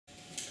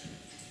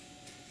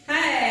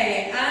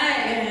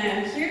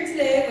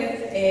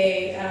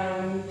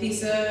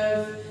piece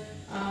of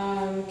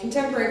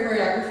contemporary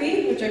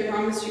choreography, which I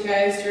promised you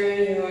guys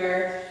during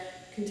your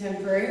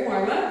contemporary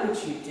warm-up,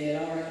 which you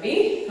did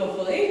already,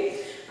 hopefully.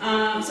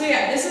 So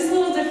yeah, this is a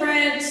little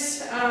different,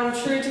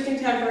 true to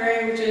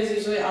contemporary, which is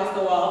usually off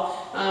the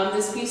wall.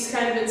 This piece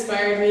kind of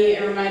inspired me.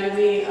 It reminded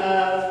me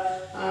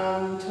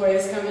of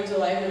toys coming to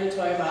life in a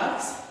toy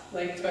box,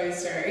 like Toy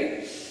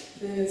Story.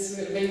 This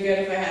would have been good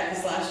if I had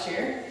this last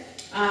year.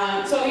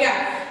 So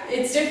yeah,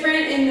 it's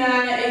different in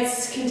that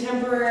it's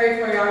contemporary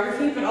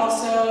choreography, but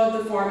also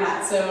the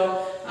format.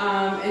 So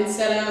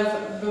instead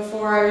of,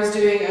 before I was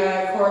doing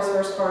a chorus,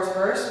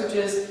 verse, which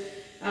is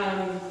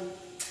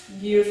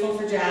beautiful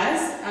for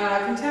jazz,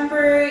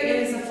 contemporary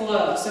is a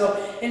flow. So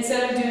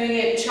instead of doing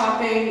it,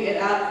 chopping it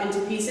up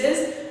into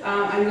pieces,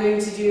 I'm going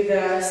to do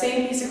the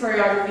same piece of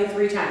choreography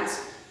 3 times.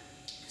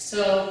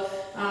 So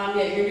yeah,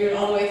 you're going to do it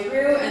all the way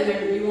through, and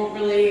then you won't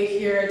really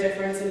hear a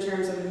difference in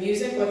terms of the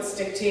music, what's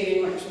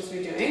dictating what you're supposed to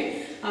be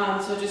doing.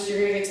 So just you're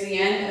going to get to the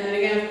end, and then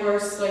again, of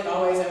course, like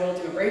always, I will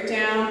do a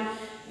breakdown,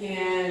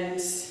 and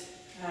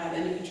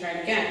then you can try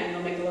it again, and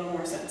it'll make a little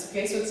more sense.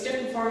 Okay, so it's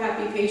different format,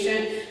 be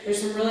patient.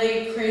 There's some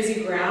really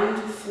crazy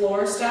ground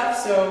floor stuff,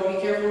 so be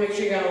careful, make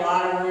sure you got a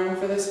lot of room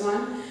for this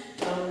one.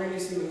 We're going to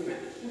do some movement.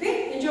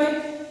 Okay,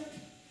 enjoy.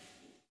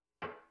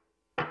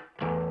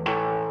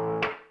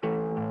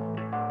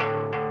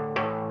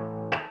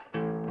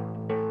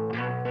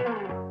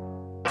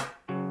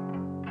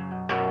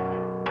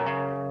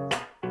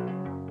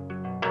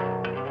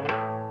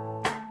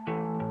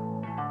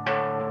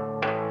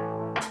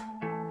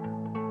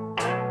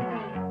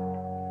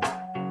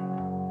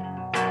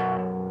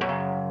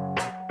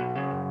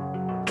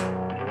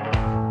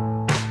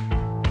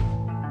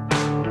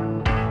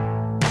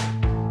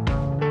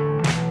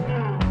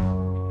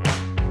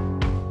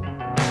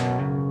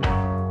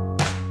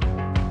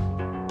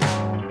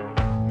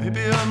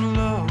 Maybe I'm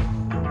lost,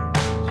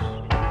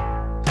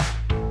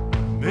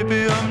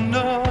 maybe I'm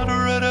not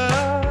ready,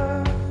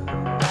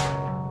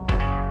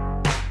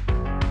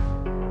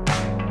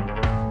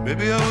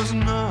 maybe I was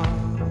not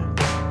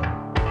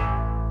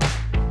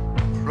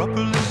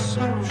properly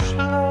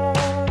socialized,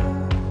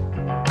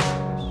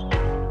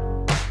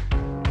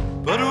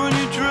 but when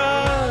you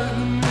drag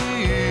me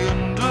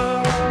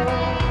under,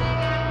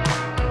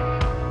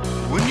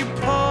 when you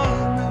pull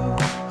me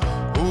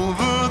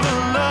over the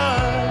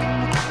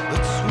line,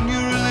 that's when you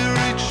really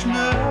reach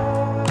me.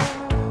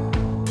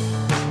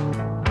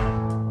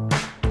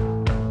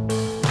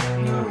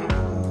 No.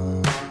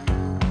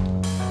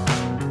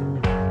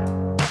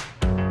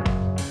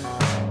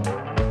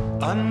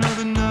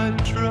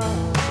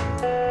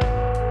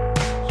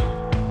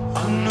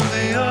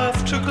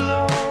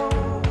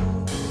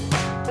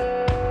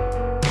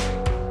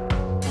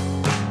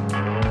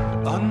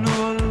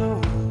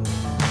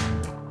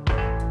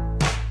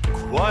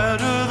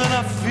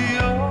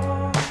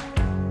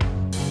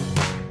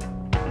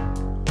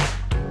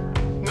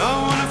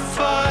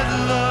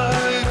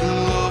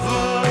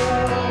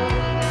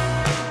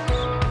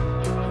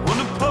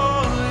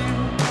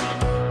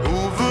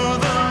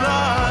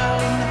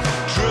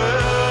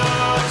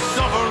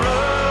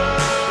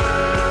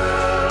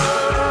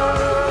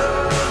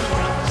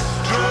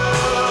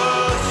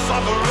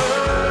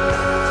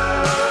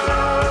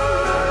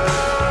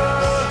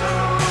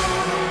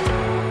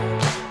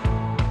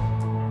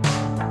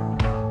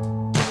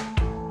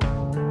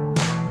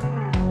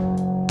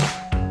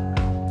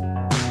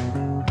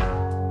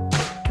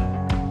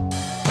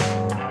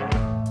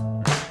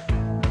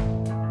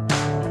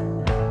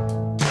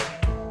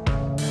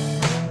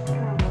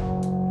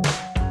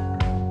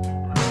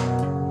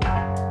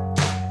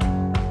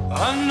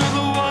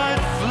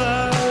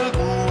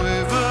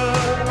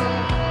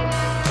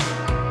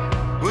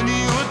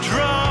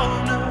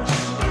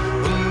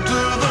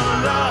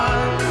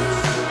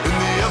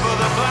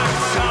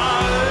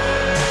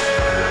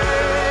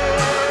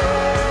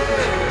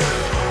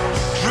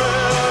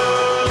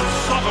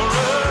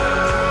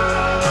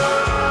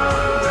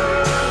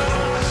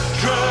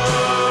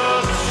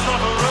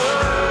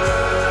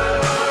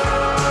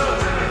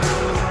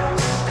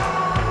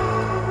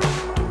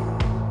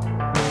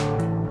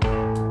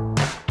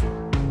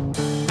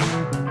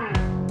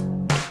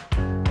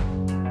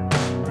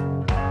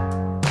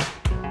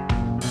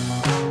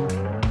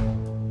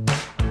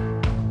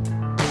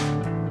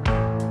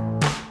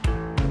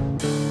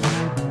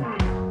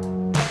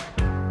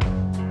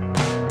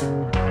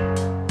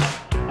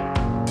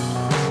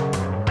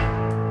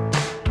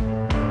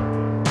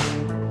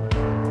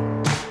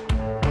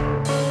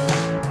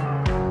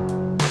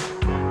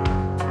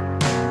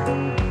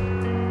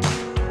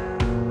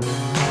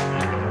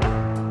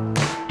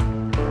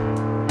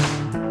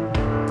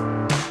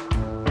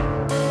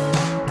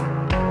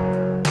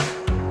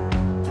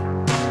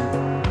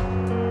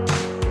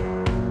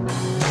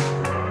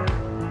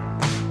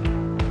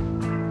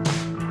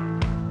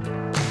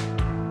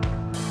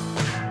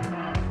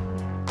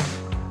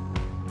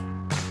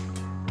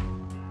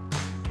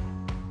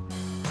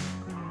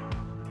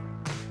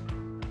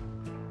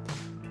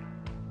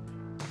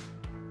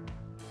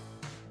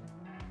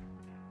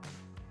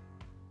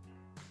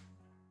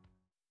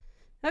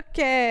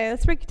 Okay,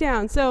 let's break it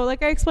down. So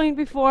like I explained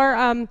before,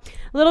 a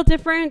little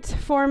different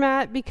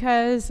format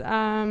because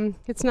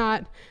it's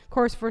not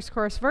chorus,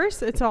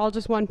 verse. It's all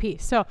just one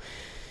piece. So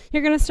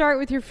you're going to start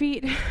with your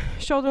feet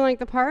shoulder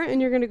length apart,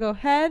 and you're going to go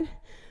head,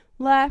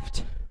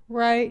 left,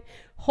 right,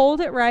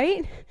 hold it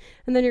right,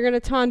 and then you're going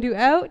to tendu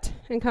out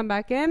and come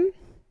back in.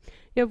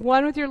 You have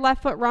one with your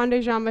left foot, rond de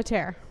jambe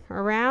terre,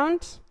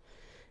 around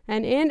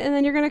and in, and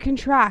then you're going to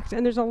contract,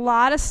 and there's a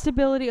lot of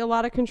stability, a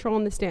lot of control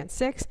in this dance.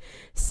 6,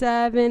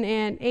 7,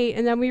 and 8,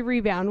 and then we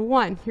rebound.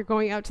 1, you're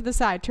going out to the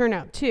side, turn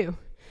out. 2,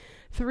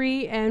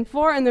 3, and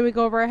 4, and then we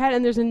go over our head,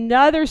 and there's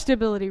another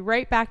stability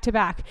right back to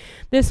back.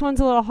 This one's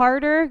a little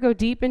harder. Go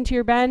deep into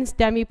your bends,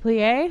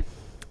 demi-plie,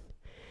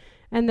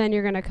 and then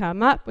you're going to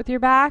come up with your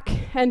back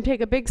and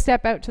take a big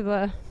step out to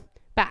the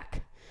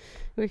back,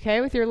 okay,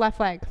 with your left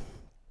leg.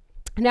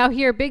 Now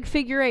here, big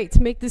figure 8s,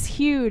 make this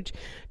huge.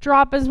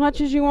 Drop as much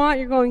as you want.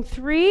 You're going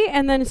 3,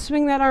 and then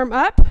swing that arm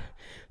up.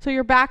 So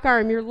your back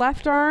arm, your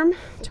left arm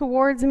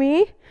towards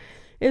me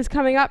is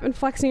coming up and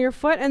flexing your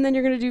foot, and then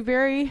you're going to do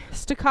very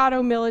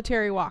staccato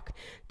military walk.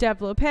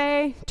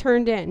 Développé,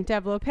 turned in.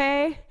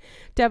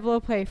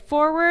 Développé,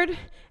 forward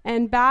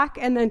and back,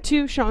 and then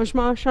 2,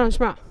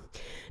 changement.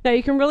 Now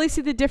you can really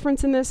see the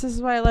difference in this. This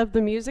is why I love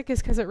the music,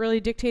 is because it really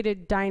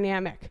dictated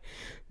dynamic.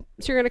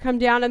 So you're going to come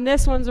down, and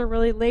this one's a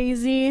really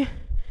lazy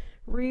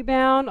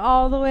rebound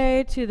all the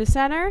way to the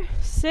center.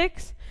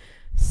 6,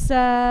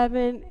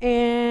 7,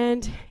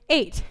 and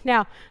 8.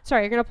 Now,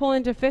 sorry, you're going to pull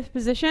into 5th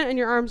position, and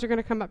your arms are going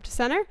to come up to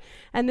center.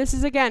 And this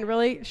is, again,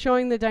 really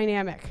showing the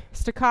dynamic.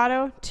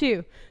 Staccato,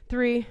 2,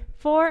 3,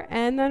 4,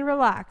 and then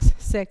relax.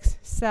 6,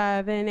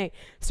 7, 8.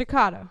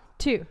 Staccato,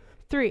 2,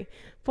 3,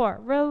 4.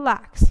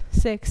 Relax.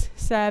 6,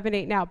 7,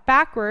 8. Now,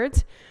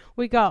 backwards,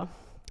 we go.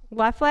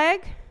 Left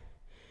leg,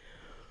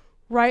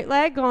 right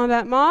leg,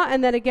 gambettement,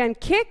 and then again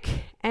kick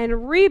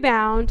and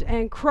rebound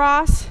and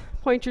cross,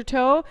 point your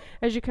toe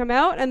as you come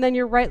out, and then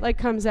your right leg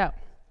comes out.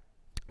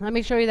 Let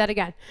me show you that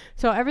again.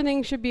 So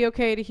everything should be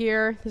okay to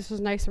here. This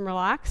was nice and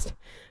relaxed.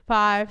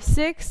 5,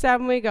 6,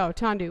 7, we go.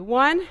 Tendu.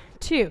 1,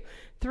 2,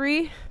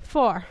 3,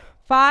 4,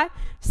 5,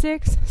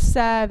 6,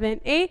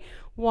 7, 8.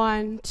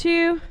 1,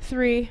 2,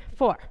 3,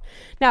 4.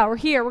 Now we're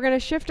here. We're going to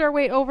shift our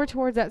weight over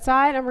towards that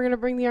side, and we're going to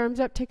bring the arms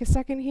up. Take a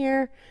second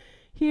here.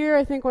 Here,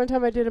 I think one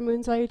time I did a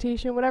moon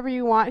salutation, whatever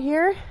you want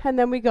here, and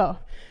then we go.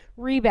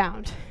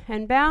 Rebound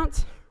and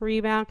bounce,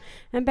 rebound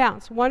and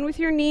bounce. 1 with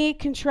your knee,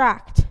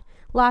 contract.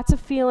 Lots of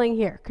feeling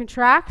here.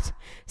 Contract,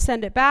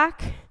 send it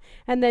back,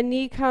 and then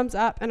knee comes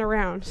up and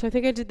around. So I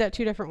think I did that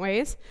 2 different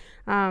ways.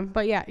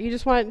 But yeah, you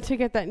just want to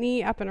get that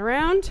knee up and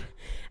around.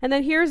 And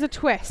then here's a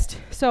twist.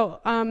 So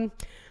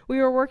we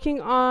were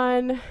working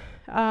on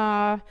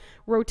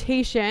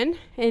rotation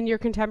in your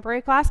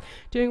contemporary class,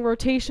 doing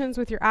rotations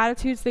with your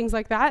attitudes, things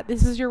like that.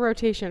 This is your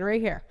rotation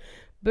right here.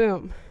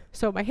 Boom.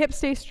 So my hips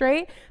stay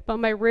straight, but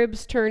my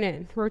ribs turn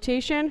in.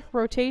 Rotation,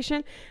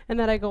 rotation, and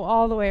then I go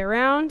all the way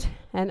around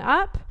and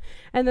up.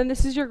 And then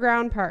this is your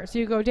ground part. So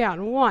you go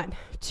down. 1,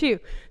 2,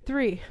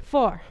 3,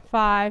 4,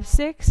 5,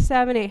 6,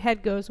 7, 8.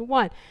 Head goes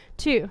 1,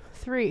 2,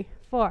 3,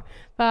 4,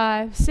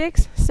 5,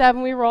 6,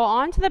 7. We roll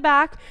onto the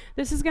back.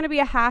 This is going to be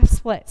a half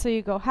split. So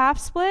you go half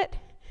split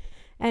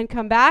and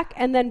come back,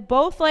 and then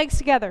both legs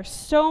together.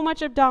 So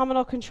much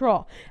abdominal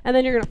control. And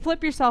then you're going to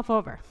flip yourself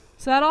over.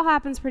 So that all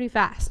happens pretty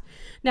fast.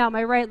 Now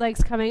my right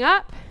leg's coming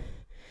up.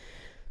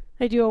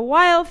 I do a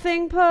wild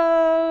thing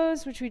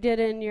pose, which we did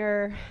in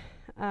your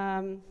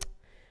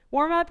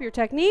warm-up, your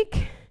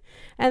technique.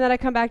 And then I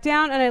come back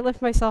down and I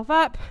lift myself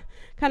up,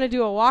 kind of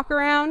do a walk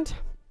around.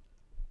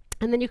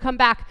 And then you come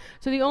back.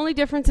 So the only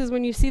difference is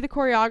when you see the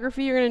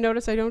choreography, you're going to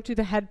notice I don't do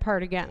the head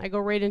part again. I go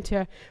right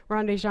into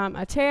rond de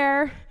jambe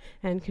terre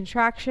and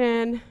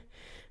contraction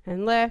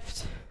and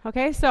lift.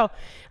 Okay, so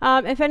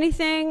if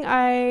anything,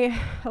 a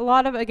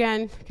lot of,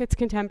 again, it's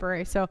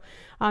contemporary. So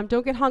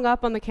don't get hung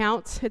up on the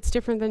counts. It's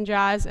different than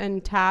jazz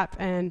and tap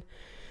and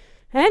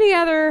any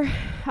other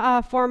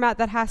format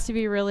that has to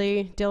be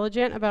really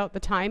diligent about the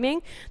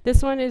timing.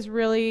 This one is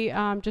really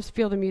just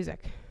feel the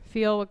music.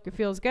 Feel what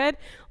feels good.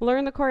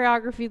 Learn the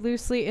choreography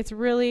loosely. It's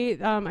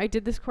really, I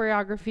did this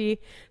choreography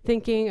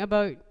thinking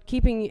about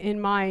keeping in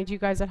mind you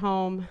guys at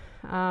home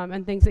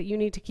and things that you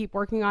need to keep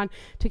working on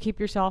to keep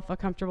yourself a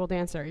comfortable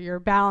dancer. Your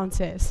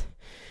balances,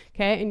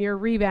 okay, and your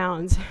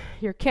rebounds,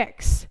 your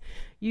kicks,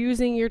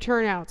 using your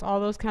turnouts, all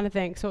those kind of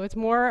things. So it's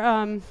more,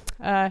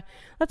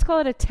 let's call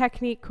it a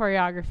technique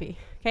choreography,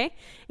 okay?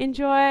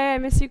 Enjoy. I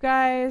miss you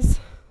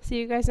guys. See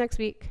you guys next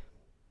week.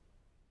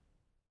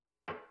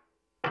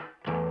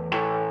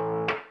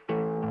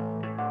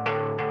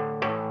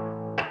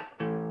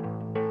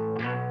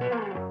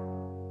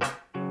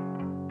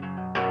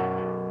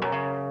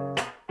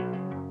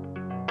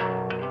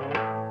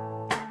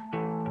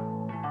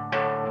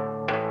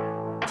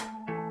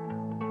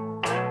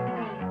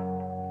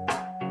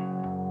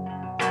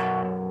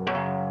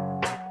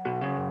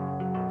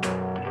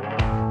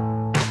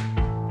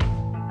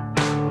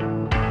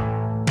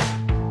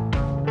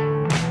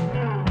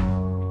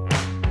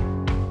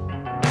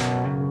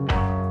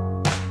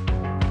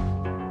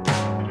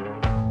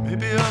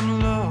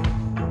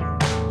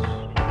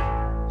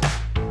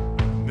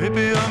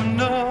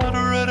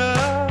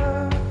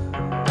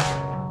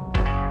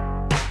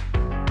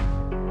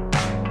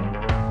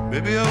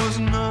 Maybe I was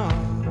not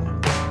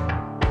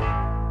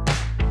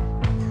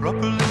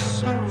properly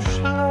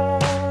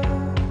socialized,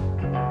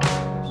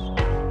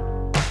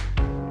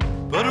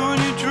 but when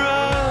you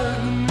drag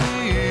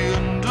me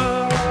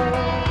under,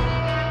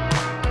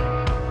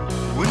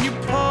 when you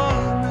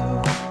pull me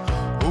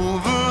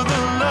over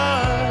the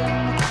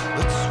line,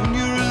 that's when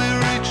you really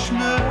reach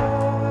me.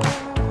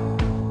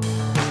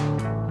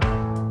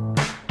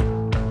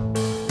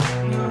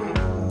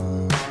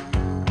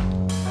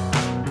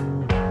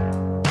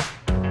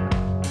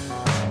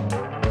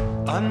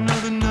 I know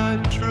the